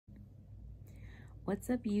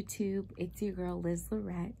What's up, YouTube? It's your girl Liz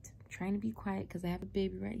Lorette. I'm trying to be quiet because I have a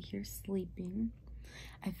baby right here sleeping.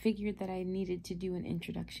 I figured that I needed to do an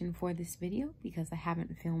introduction for this video because I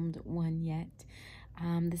haven't filmed one yet.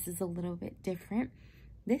 This is a little bit different.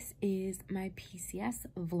 This is my PCS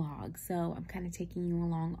vlog, so I'm kind of taking you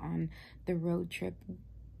along on the road trip.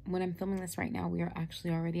 When I'm filming this right now, we are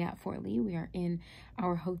actually already at Fort Lee. We are in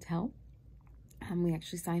our hotel. We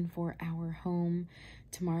actually signed for our home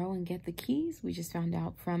tomorrow and get the keys. We just found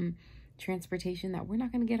out from transportation that we're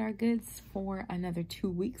not going to get our goods for another 2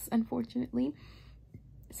 weeks, unfortunately.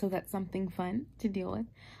 So that's something fun to deal with.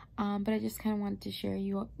 But I just kind of wanted to share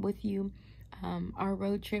with you our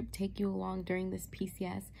road trip, take you along during this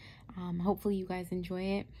PCS. Hopefully you guys enjoy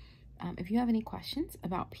it. If you have any questions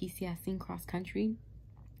about PCSing cross country,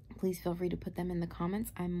 please feel free to put them in the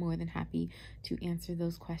comments. I'm more than happy to answer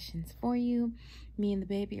those questions for you. Me and the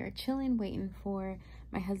baby are chilling, waiting for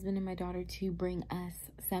my husband and my daughter to bring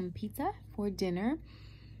us some pizza for dinner.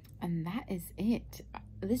 And that is it.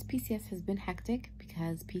 This PCS has been hectic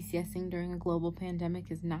because PCSing during a global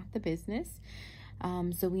pandemic is not the business.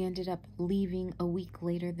 So we ended up leaving a week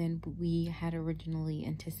later than we had originally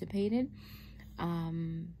anticipated.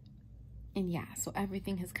 And yeah, so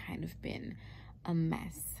everything has kind of been a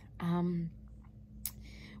mess.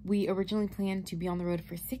 We originally planned to be on the road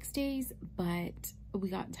for 6 days, but we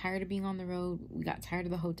got tired of being on the road. We got tired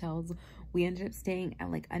of the hotels. We ended up staying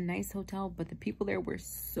at like a nice hotel, but the people there were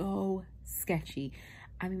so sketchy.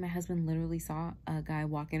 I mean, my husband literally saw a guy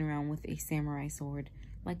walking around with a samurai sword,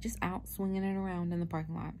 like just out swinging it around in the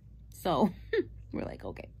parking lot. So we're like,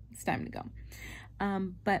 okay, it's time to go.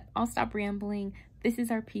 But I'll stop rambling. This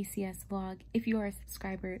is our PCS vlog. If you are a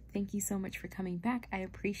subscriber, thank you so much for coming back. I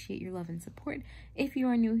appreciate your love and support. If you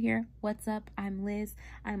are new here, what's up? I'm Liz.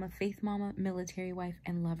 I'm a faith mama, military wife,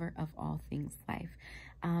 and lover of all things life.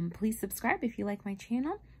 Please subscribe if you like my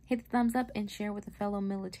channel. Hit the thumbs up and share with a fellow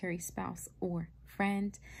military spouse or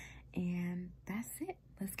friend. And that's it.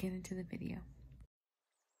 Let's get into the video.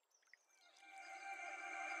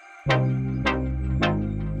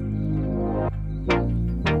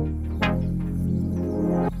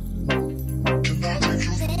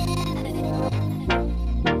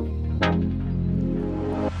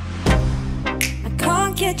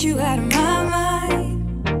 Get you out of my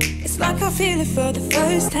mind. It's like I feel it for the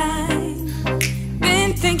first time.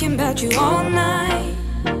 Been thinking about you all night.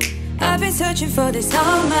 I've been searching for this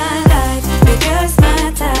all my life. You're just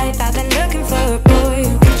my type. I've been looking for a boy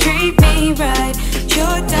who can treat me right.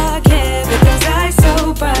 Your dark hair with those eyes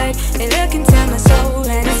so bright, they look into my soul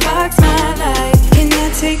and it sparks my life. Can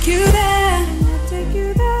I take you there?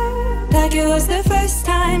 Like it was the first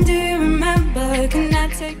time. Do you remember? Can I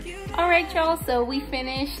take you? All right, y'all, so we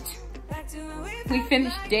finished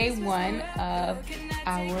day one of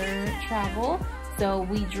our travel. So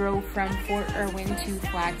we drove from Fort Irwin to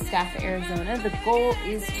Flagstaff, Arizona. The goal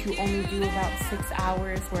is to only do about 6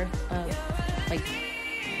 hours worth of, like,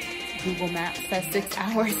 Google Maps says 6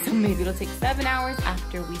 hours, so maybe it'll take 7 hours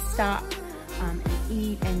after we stop and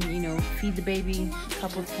eat and, you know, feed the baby a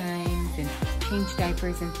couple times and change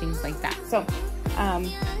diapers and things like that. So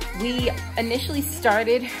we initially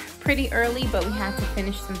started pretty early, but we had to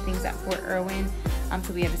finish some things at Fort Irwin,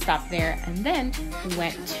 so we had to stop there, and then we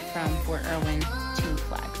went from Fort Irwin to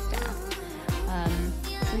Flagstaff.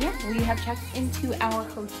 So yeah, we have checked into our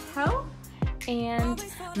hotel, and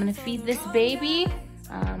I'm gonna feed this baby.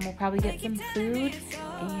 We'll probably get some food,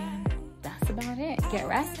 and that's about it. Get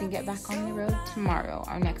rest and get back on the road tomorrow.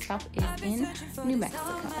 Our next stop is in New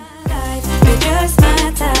Mexico. You're just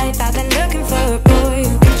my type. I've been looking for a boy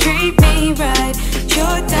who can treat me right.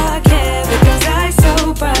 Your dark hair with those eyes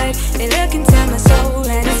so bright, they look into my soul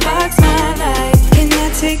and it sparks my life. Can I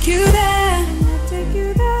take you there?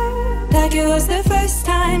 Like it was the first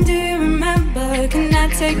time. Do you remember? Can I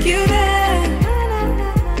take you there?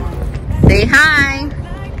 Say hi.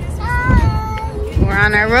 We're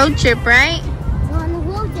on our road trip, right? We're on the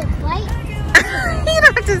road trip, right? You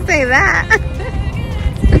don't have to say that.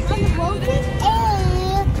 On the road trip,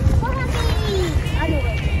 and we're happy. On the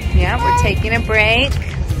way. Yeah, we're taking a break.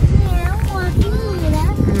 Yeah, walking,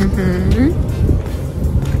 Mm-hmm.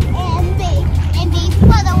 And baby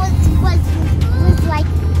brother was like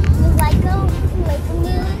a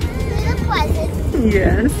little present.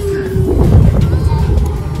 Yes.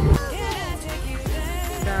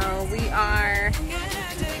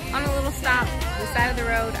 On a little stop, the side of the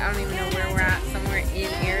road. I don't even know where we're at. Somewhere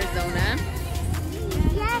in Arizona.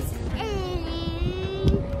 Yes,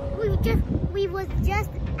 and we was just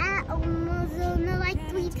at Arizona like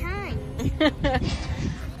 3 times.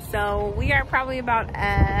 So we are probably about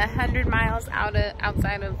 100 miles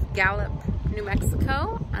outside of Gallup, New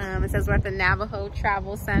Mexico. It says we're at the Navajo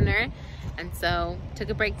Travel Center. And so, took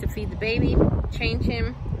a break to feed the baby, change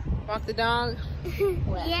him, walk the dog.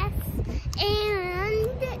 Yes, and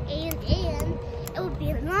it will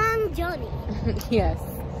be a long journey. Yes.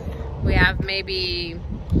 We have maybe,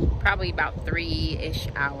 probably about 3-ish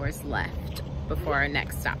hours left before our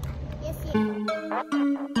next stop. Yes,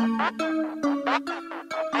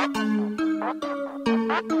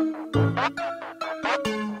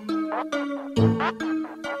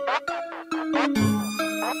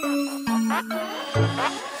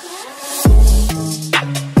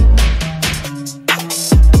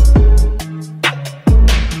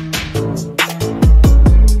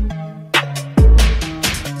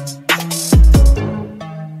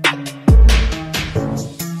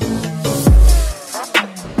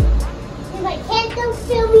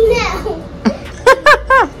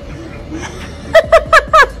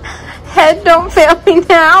 Head don't fail me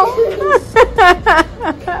now.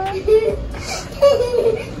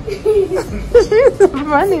 She's a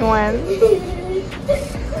funny one.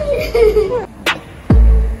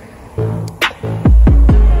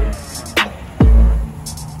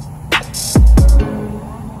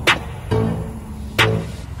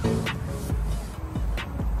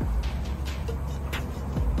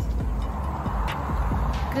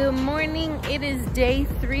 Good morning. It is day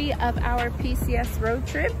 3 of our PCS road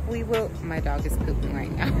trip. My dog is pooping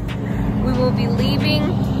right now. We will be leaving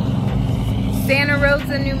Santa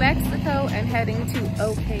Rosa, New Mexico and heading to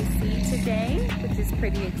OKC today, which is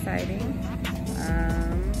pretty exciting.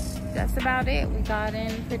 That's about it. We got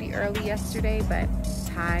in pretty early yesterday, but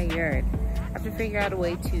tired. I have to figure out a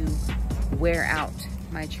way to wear out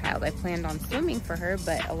my child. I planned on swimming for her,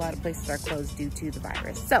 but a lot of places are closed due to the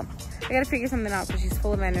virus. So I gotta figure something out because she's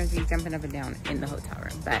full of energy, jumping up and down in the hotel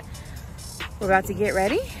room. But we're about to get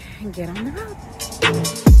ready and get on the road.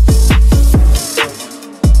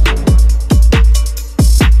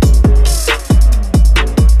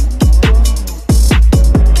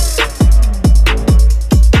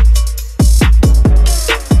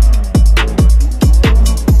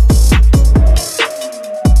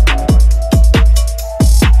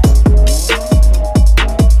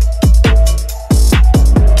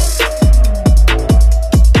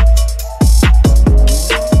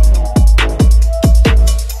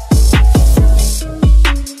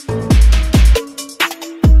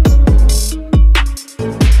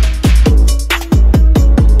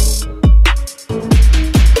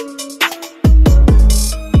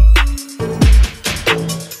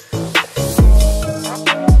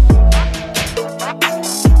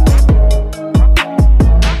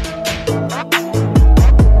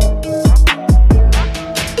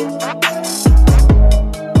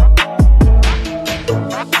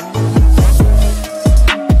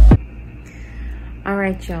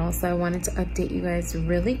 Alright y'all, so I wanted to update you guys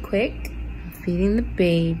really quick. I'm feeding the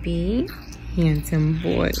baby. Handsome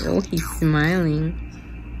boy. Oh, he's smiling.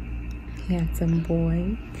 Handsome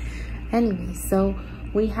boy. Anyway, so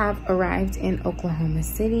we have arrived in Oklahoma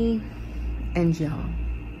City. And y'all,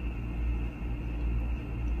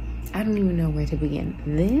 I don't even know where to begin.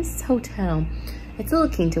 This hotel, it's a La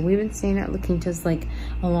Quinta. We've been staying at La Quintas like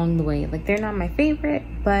along the way. Like, they're not my favorite,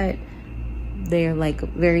 but they're like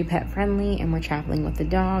very pet friendly and we're traveling with the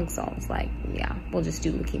dog, so I was like, yeah, we'll just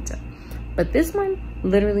do La Quinta. But this one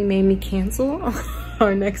literally made me cancel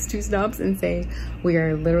our next 2 stops and say we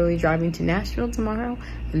are literally driving to Nashville tomorrow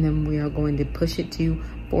and then we are going to push it to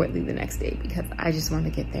Fort Lee the next day because I just want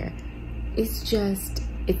to get there. It's just,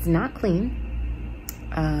 it's not clean.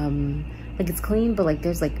 Like, it's clean, but like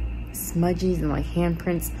there's like smudges and like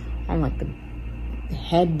handprints on like the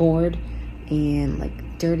headboard and like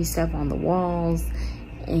dirty stuff on the walls,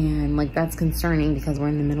 and like that's concerning because we're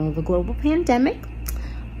in the middle of a global pandemic.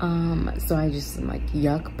 So I just am like,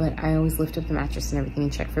 yuck. But I always lift up the mattress and everything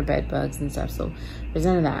and check for bed bugs and stuff, so there's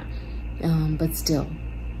none of that. But still,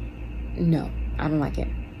 no, I don't like it.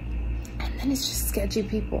 And then it's just sketchy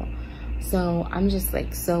people. So I'm just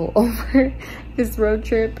like so over this road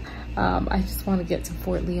trip. I just want to get to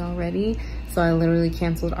Fort Lee already. So I literally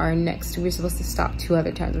canceled our next, we were supposed to stop 2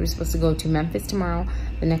 other times. We were supposed to go to Memphis tomorrow,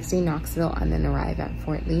 the next day Knoxville, and then arrive at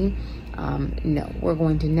Fort Lee. No, we're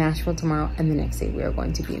going to Nashville tomorrow, and the next day we are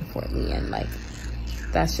going to be in Fort Lee, and like,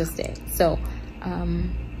 that's just it. So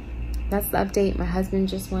that's the update. My husband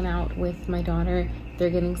just went out with my daughter. They're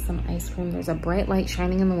getting some ice cream. There's a bright light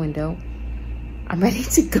shining in the window. I'm ready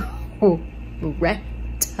to go. Ready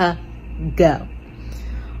to go.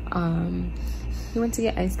 He went to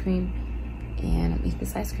get ice cream, and eat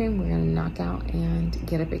this ice cream. We're gonna knock out and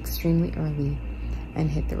get up extremely early and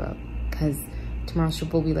hit the road because Tomorrow should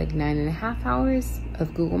probably be like 9.5 hours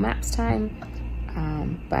of Google Maps time.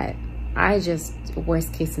 But I just,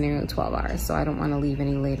 worst case scenario, 12 hours. So I don't want to leave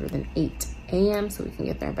any later than 8 a.m. so we can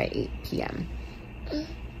get there by 8 p.m.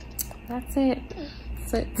 That's it.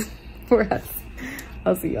 That's it for us.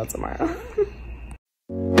 I'll see y'all tomorrow.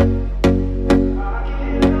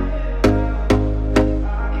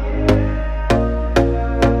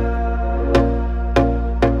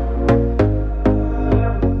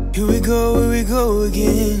 Here we go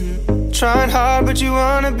again. Trying hard, but you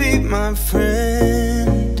wanna be my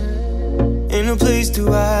friend. Ain't no place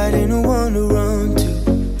to hide, ain't no one to run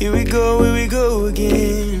to. Here we go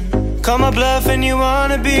again. Call my bluff and you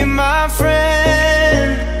wanna be my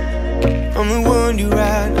friend. I'm the one you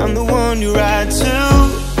ride, I'm the one you ride to.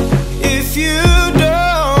 If you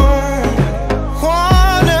don't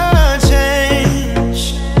wanna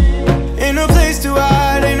change, ain't no place to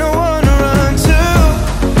hide, ain't no one to run to.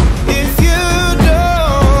 If you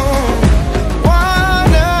don't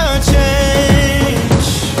wanna change,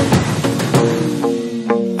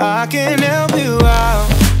 I can help you out,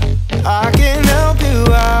 I can help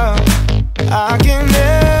you out, I can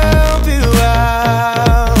help you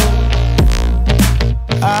out,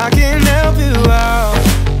 I can help you out,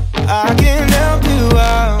 I can help you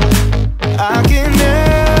out, I can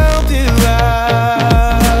help you out.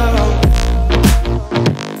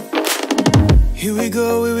 Here we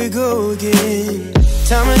go again.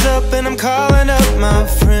 Time is up and I'm calling up my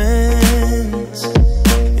friends.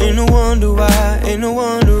 Ain't no wonder why, ain't no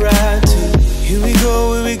one to ride to. Here we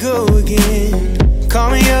go again. Call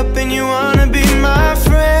me up and you wanna be my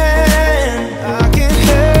friend. I can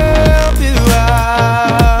help you out.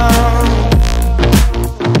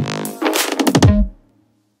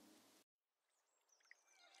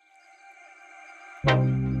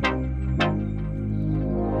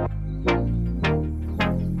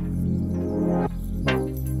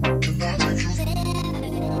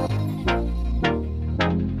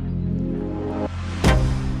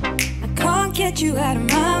 I can't get you out of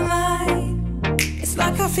my mind. It's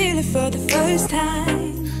like I feel it for the first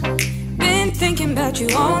time. Been thinking about you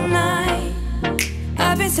all night.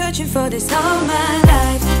 I've been searching for this all my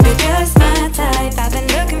life. You're just my type. I've been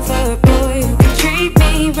looking for a boy who can treat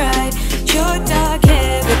me right. Your dark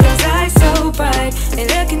hair with those eyes so bright. They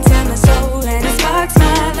look into my soul and it sparks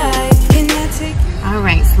my life. Can I take you? All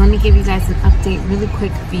right, so let me give you guys an update really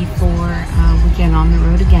quick before we get on the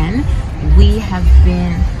road again. We have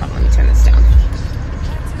been, hold on, let me turn this down.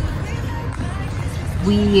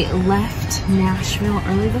 We left Nashville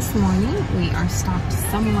early this morning. We are stopped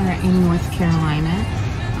somewhere in North Carolina.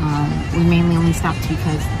 We mainly only stopped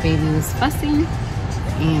because the baby was fussing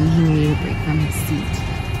and he needed a break from his seat.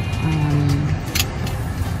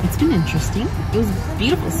 It's been interesting. It was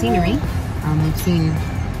beautiful scenery. We've seen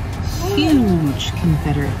huge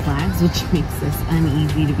Confederate flags, which makes us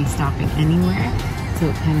uneasy to be stopping anywhere. So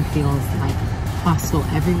it kind of feels like hostile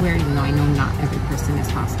everywhere, even though I know not every person is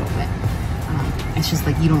hostile, but it's just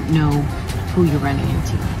like you don't know who you're running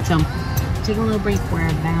into. So taking a little break. We're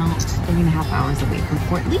about 3.5 hours away from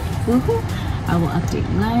Fort Lee. Woohoo! I will update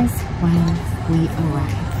you guys when we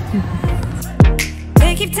arrive.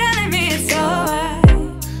 They keep telling me it's alright.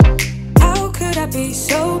 How could I be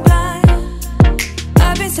so blind?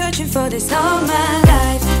 I've been searching for this all my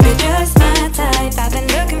life. You're just my type. I've been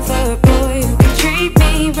looking for a boy who can treat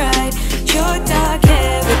me right. Your dark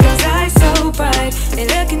hair with those eyes so bright. They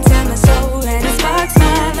look into my soul and it sparks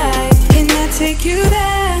my life. Can I take you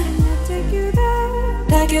there?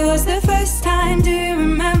 Like it was the first time, do you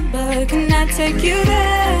remember? Can I take you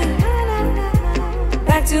there?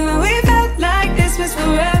 Back to when we felt like this was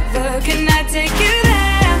forever. Can I take you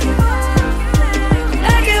there?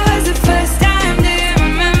 Like it was the first time, do you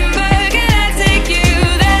remember? Can I take you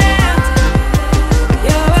there?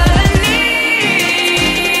 You're all I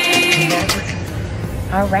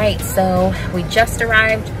need. All right, so we just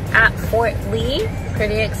arrived at Fort Lee.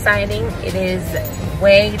 Pretty exciting. It is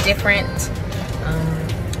way different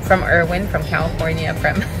from Irwin, from California,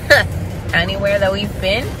 from anywhere that we've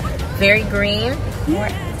been. Very green.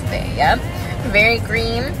 Yep, very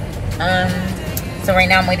green. So right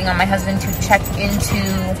now I'm waiting on my husband to check into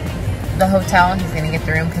the hotel. He's gonna get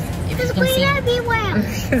the room because if you can see,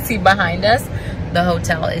 you can see behind us, the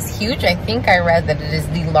hotel is huge. I think I read that it is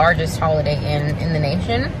the largest Holiday Inn in the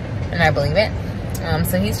nation, and I believe it.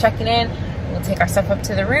 So he's checking in. We'll take our stuff up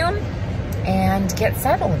to the room and get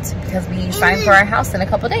settled because we signed for our house in a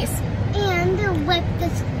couple days. And with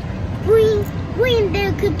this green,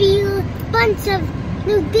 there could be a bunch of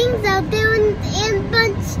new things out there and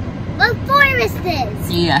bunch of forests.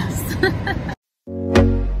 Yes.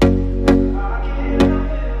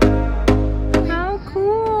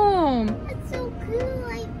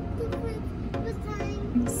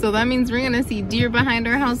 So that means we're gonna see deer behind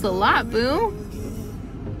our house a lot, boo.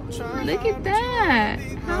 Look at that.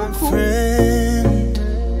 How cool.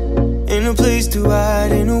 Ain't no place to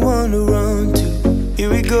hide, ain't no one to run to. Here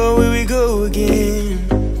we go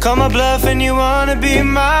again. Call my bluff and you wanna be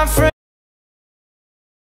my friend.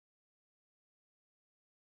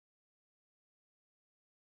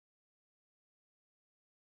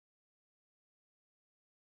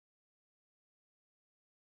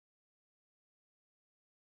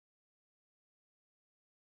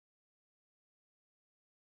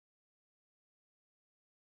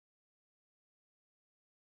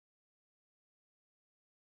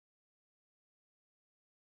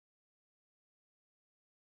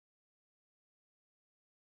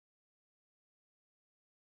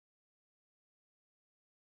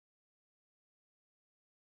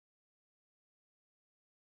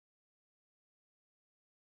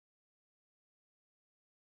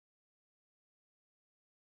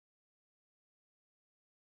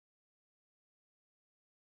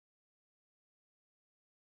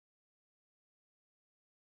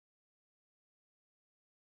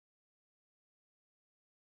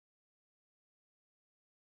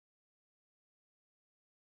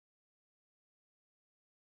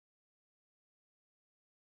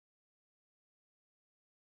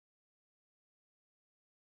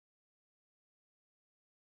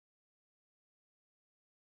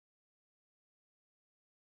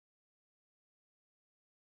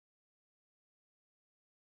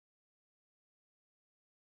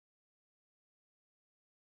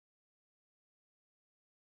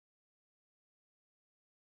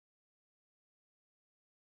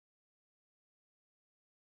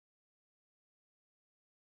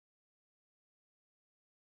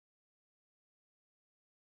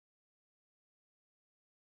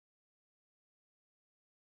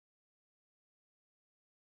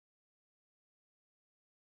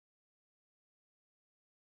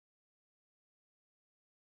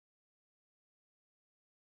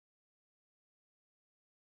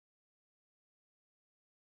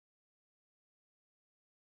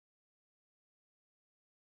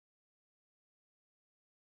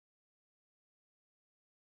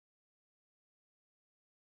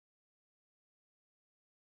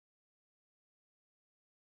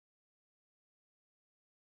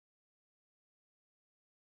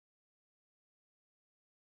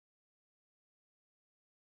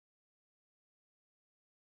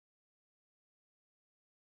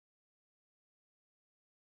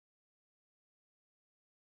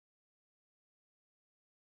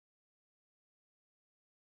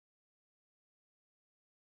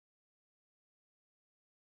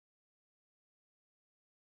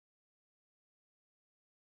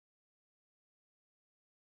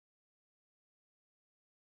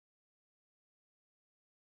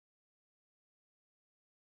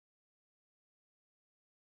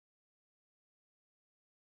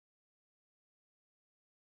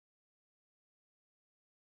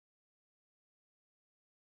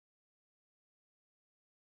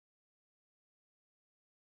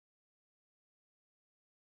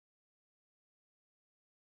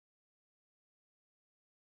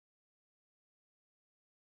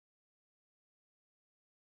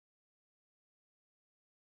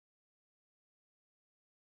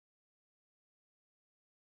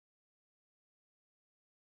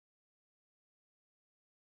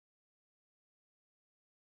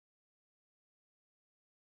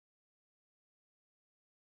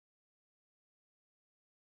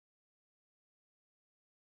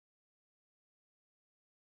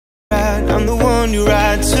 I'm the one you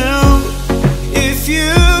ride to. If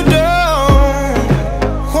you don't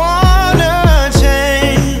wanna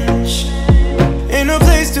change, ain't no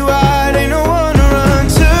place to hide, ain't no one to run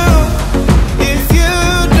to. If you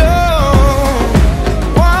don't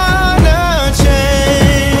wanna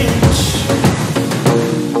change,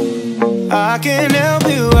 I can help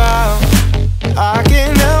you out, I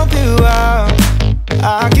can help you out,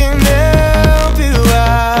 I can help you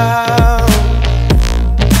out,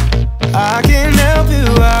 I can help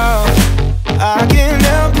you out, I can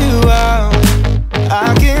help you out,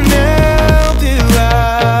 I can help you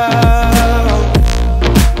out.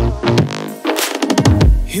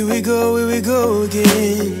 Here we go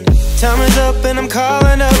again. Time is up and I'm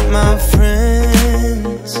calling up my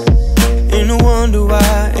friends. Ain't no wonder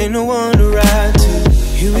why, ain't no one to ride to.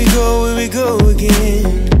 Here we go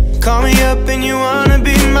again. Call me up and you wanna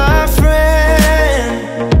be my friend.